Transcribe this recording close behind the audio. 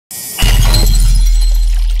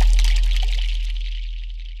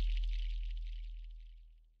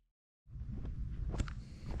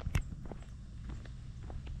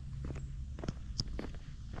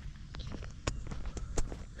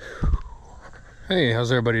Hey,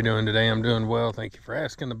 how's everybody doing today? I'm doing well. Thank you for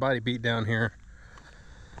asking. The body beat down here.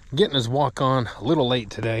 Getting his walk on a little late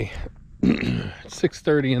today.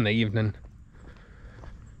 6:30 in the evening.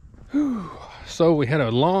 Whew. So we had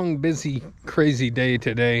a long, busy, crazy day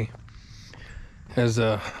today. As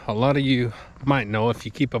a lot of you might know if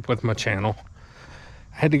you keep up with my channel,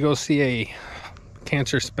 I had to go see a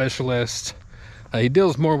cancer specialist. He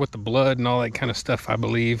deals more with the blood and all that kind of stuff, I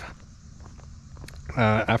believe.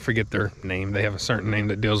 I forget their name. They have a certain name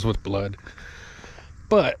that deals with blood.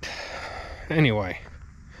 But anyway,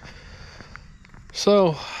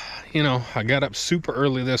 so, I got up super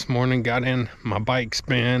early this morning, got in my bike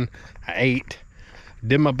spin, I ate,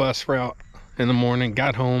 did my bus route in the morning,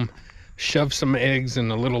 got home, shoved some eggs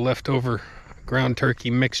and a little leftover ground turkey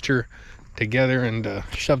mixture together and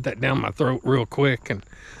shoved that down my throat real quick. And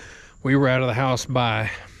we were out of the house by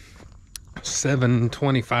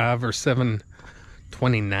 7:25 or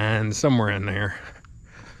 7:29, somewhere in there.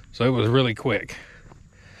 So it was really quick.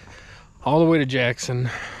 All the way to Jackson,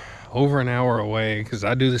 over an hour away, because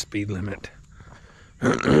I do the speed limit.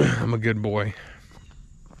 I'm a good boy.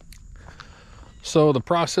 So the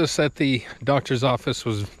process at the doctor's office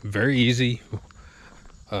was very easy.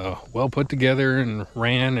 Well put together and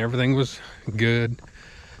ran. Everything was good.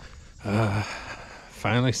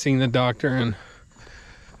 Finally seen the doctor, and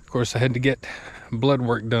of course I had to get blood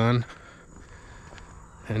work done.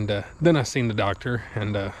 And then I seen the doctor,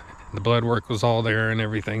 and the blood work was all there and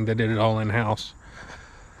everything. They did it all in-house.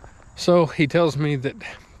 So he tells me that,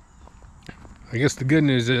 I guess the good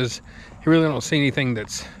news is, he really don't see anything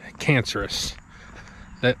that's cancerous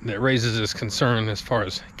that raises his concern as far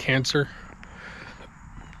as cancer.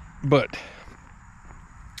 But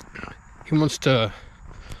he wants to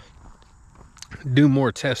do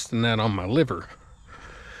more tests than that on my liver.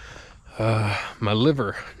 My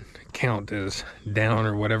liver count is down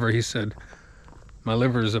or whatever. He said my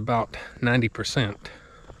liver is about 90%.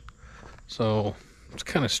 So it's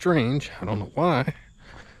kind of strange. I don't know why,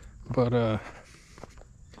 but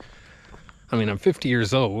I'm 50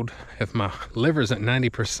 years old. If my liver's at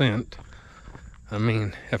 90%,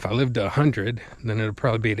 if I lived to 100, then it'll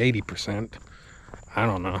probably be at 80%. I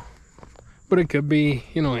don't know, but it could be,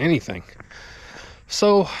 anything.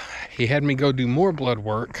 So he had me go do more blood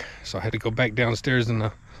work. So I had to go back downstairs in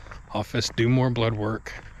the office, do more blood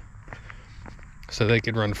work, so they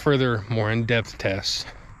could run further, more in-depth tests.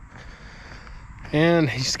 And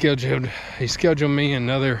he scheduled me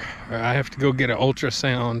I have to go get an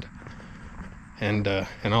ultrasound and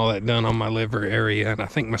all that done on my liver area, and I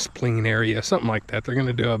think my spleen area, something like that. They're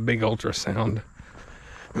gonna do a big ultrasound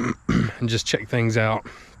and just check things out,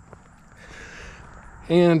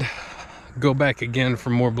 and go back again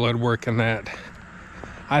for more blood work and that.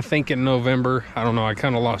 I think in November. I don't know, I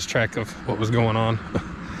kind of lost track of what was going on.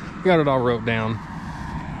 Got it all wrote down.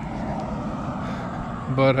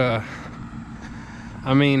 But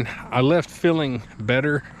I left feeling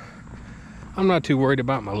better. I'm not too worried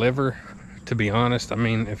about my liver, to be honest.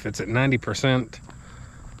 If it's at 90%,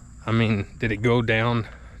 did it go down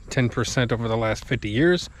 10% over the last 50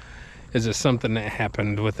 years? Is it something that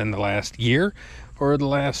happened within the last year or the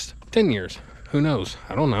last 10 years? Who knows?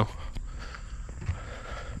 I don't know.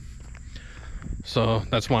 So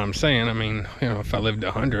that's why I'm saying, if I lived to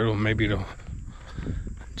 100, well, maybe it'll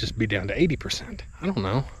just be down to 80%. I don't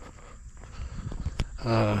know.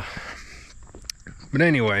 But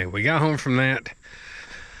anyway, we got home from that.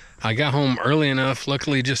 I got home early enough,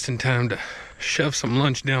 luckily just in time to shove some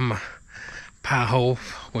lunch down my pie hole,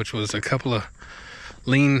 which was a couple of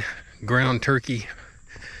lean ground turkey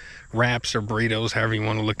wraps or burritos, however you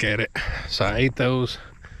want to look at it. So I ate those.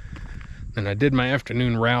 Then I did my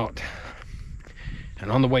afternoon route.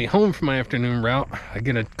 And on the way home from my afternoon route, I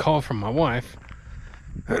get a call from my wife.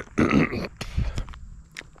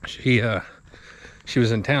 She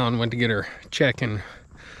was in town, went to get her check, and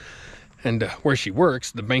where she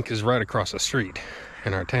works, the bank is right across the street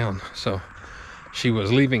in our town. So she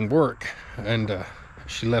was leaving work, and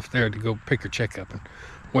she left there to go pick her check up, and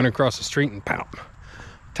went across the street, and pow,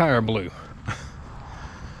 tire blew.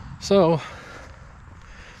 So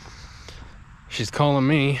she's calling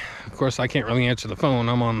me. Of course, I can't really answer the phone.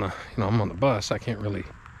 I'm on the bus. I can't really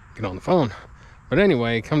get on the phone. But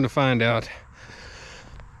anyway, come to find out,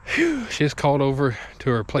 she just called over to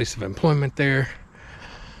her place of employment there.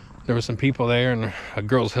 There were some people there, and a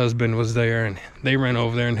girl's husband was there, and they ran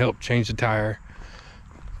over there and helped change the tire.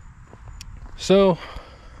 So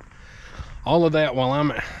all of that while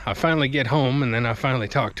I finally get home, and then I finally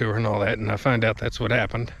talk to her and all that, and I find out that's what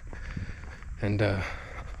happened. And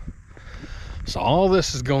so all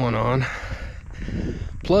this is going on.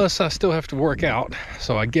 Plus, I still have to work out.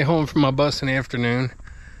 So I get home from my bus in the afternoon.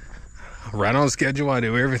 Right on schedule. I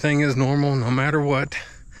do everything as normal, no matter what.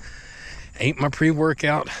 Ate my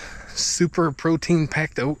pre-workout, super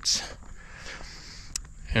protein-packed oats.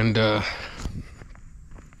 And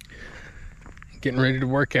getting ready to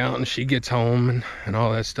work out, and she gets home and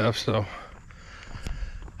all that stuff. So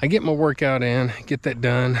I get my workout in, get that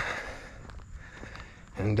done.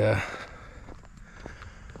 And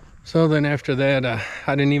so then after that,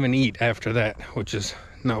 I didn't even eat after that, which is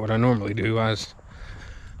not what I normally do.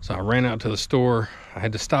 So I ran out to the store. I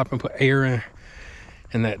had to stop and put air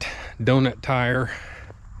in that donut tire,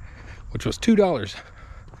 which was $2.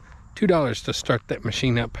 $2 to start that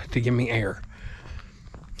machine up to give me air.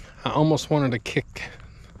 I almost wanted to kick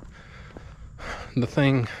the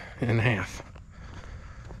thing in half.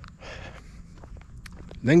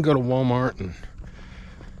 Then go to Walmart and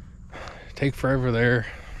take forever there.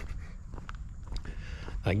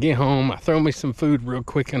 I get home, I throw me some food real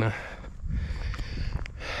quick in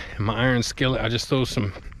my iron skillet. I just throw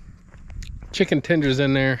some chicken tenders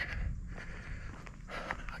in there,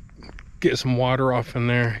 get some water off in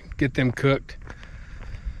there, get them cooked,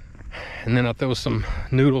 and then I throw some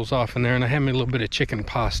noodles off in there, and I have me a little bit of chicken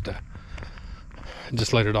pasta.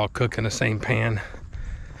 Just let it all cook in the same pan.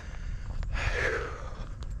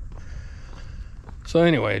 So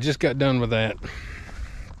anyway, I just got done with that.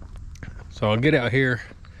 So I'll get out here,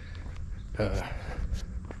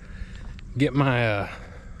 get my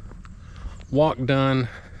walk done.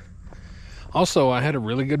 Also, I had a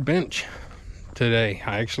really good bench today.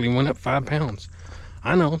 I actually went up 5 pounds.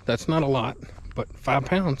 I know that's not a lot, but 5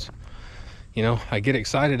 pounds. You know, I get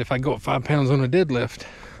excited if I go up 5 pounds on a deadlift.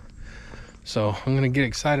 So I'm gonna get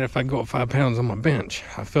excited if I go up 5 pounds on my bench.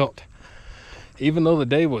 I felt, even though the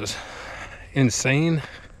day was insane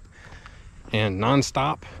and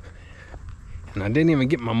nonstop, and I didn't even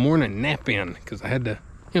get my morning nap in because I had to,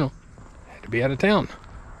 had to be out of town.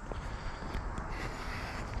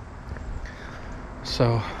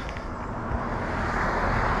 So,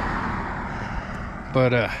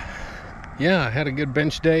 but yeah, I had a good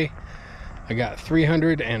bench day. I got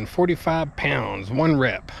 345 pounds, 1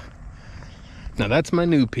 rep. Now that's my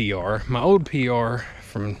new PR. My old PR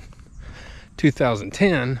from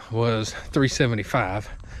 2010 was 375.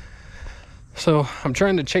 So I'm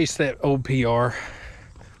trying to chase that old PR,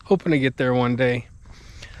 hoping to get there one day.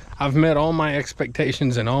 I've met all my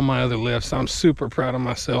expectations and all my other lifts. I'm super proud of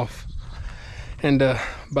myself. And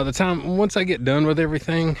by the time, once I get done with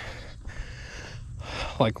everything,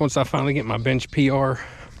 like once I finally get my bench PR,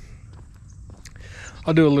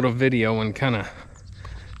 I'll do a little video and kind of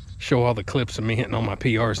show all the clips of me hitting all my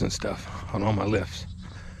PRs and stuff on all my lifts.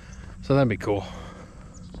 So that'd be cool.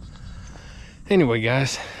 Anyway,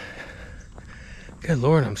 guys, good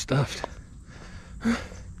Lord, I'm stuffed.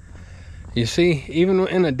 You see, even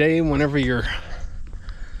in a day whenever you're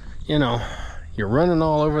running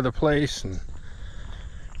all over the place and,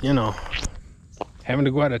 having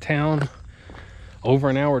to go out of town, over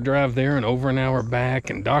an hour drive there and over an hour back,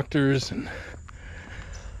 and doctors and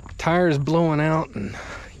tires blowing out, and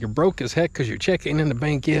you're broke as heck because your check ain't in the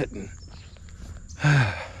bank yet, and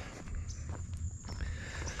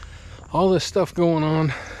all this stuff going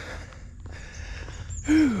on.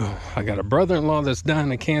 I got a brother-in-law that's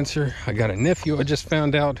dying of cancer. I got a nephew I just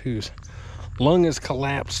found out whose lung has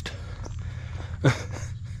collapsed.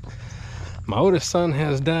 My oldest son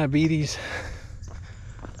has diabetes.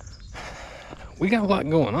 We got a lot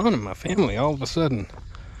going on in my family all of a sudden.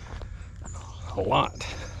 A lot.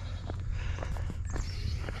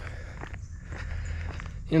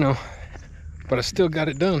 But I still got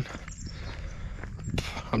it done.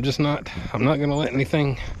 I'm not gonna let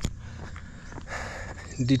anything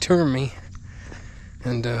deter me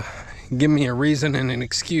and give me a reason and an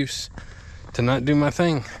excuse to not do my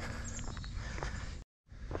thing.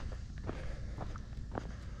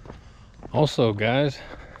 Also, guys,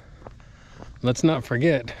 let's not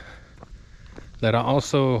forget that I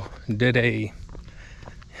also did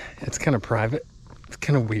it's kind of private, it's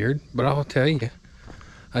kind of weird, but I'll tell you,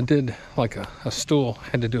 I did like a stool,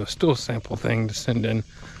 had to do a stool sample thing to send in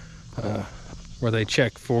where they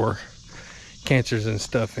check for cancers and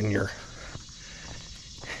stuff in your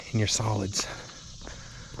solids.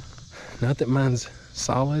 Not that mine's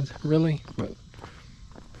solid really, but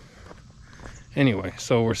anyway,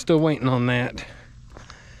 so we're still waiting on that,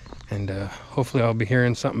 and hopefully I'll be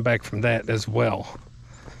hearing something back from that as well.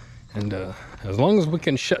 And as long as we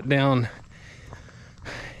can shut down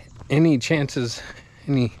any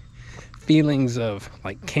feelings of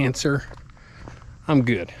like cancer, I'm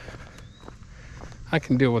good. I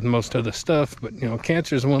can deal with most of the stuff, but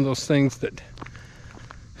cancer is one of those things that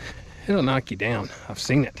It'll knock you down. I've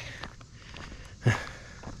seen it.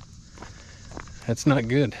 That's not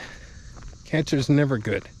good. Cancer's never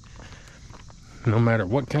good, no matter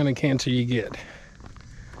what kind of cancer you get.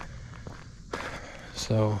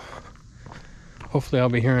 So hopefully I'll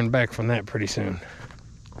be hearing back from that pretty soon.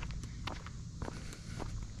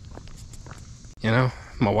 You know,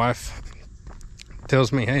 my wife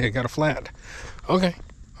tells me, hey, I got a flat. Okay.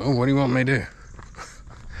 Oh, what do you want me to do?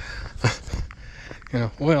 You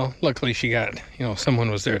know, well, luckily she got, you know, someone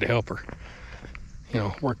was there to help her. You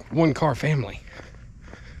know, we're one car family.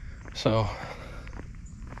 So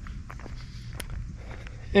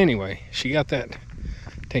anyway, she got that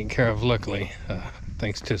taken care of, luckily,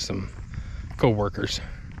 thanks to some co-workers.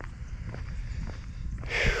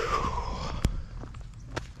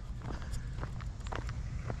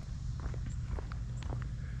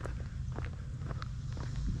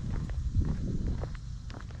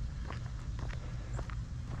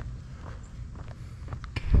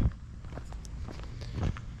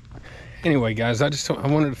 Anyway, guys, I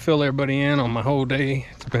wanted to fill everybody in on my whole day.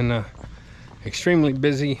 It's been a extremely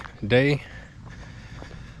busy day,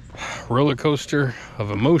 roller coaster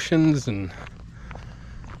of emotions and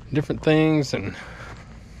different things and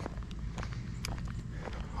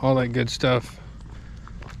all that good stuff.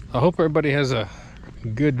 I hope everybody has a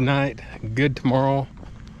good night, good tomorrow,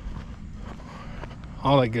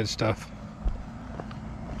 all that good stuff.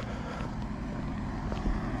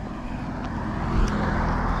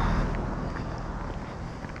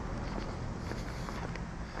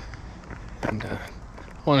 And I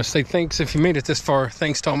want to say thanks if you made it this far.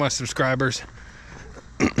 Thanks to all my subscribers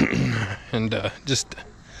and just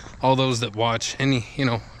all those that watch, any, you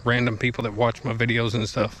know, random people that watch my videos and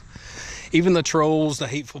stuff, even the trolls, the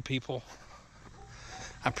hateful people.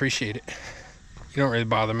 I appreciate it. You don't really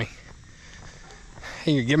bother me.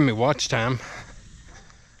 Hey, you're giving me watch time.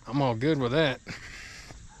 I'm all good with that.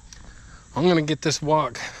 I'm gonna get this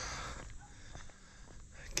walk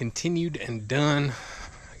continued and done.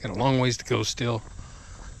 Got a long ways to go still.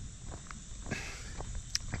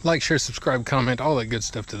 Like, share, subscribe, comment, all that good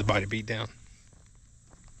stuff to the Body Beatdown.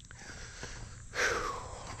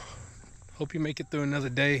 Hope you make it through another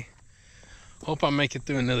day. Hope I make it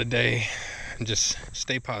through another day. And just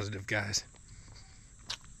stay positive, guys.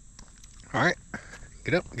 Alright.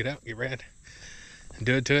 Get up, get out, get rad. And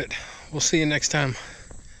do it to it. We'll see you next time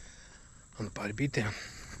on the Body Beatdown.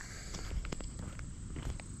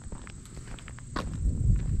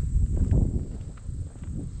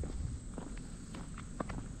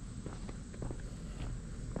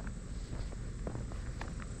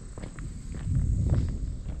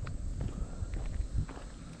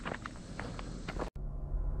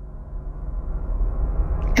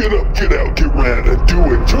 Get up, get out, get rad, and do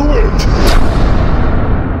it to it!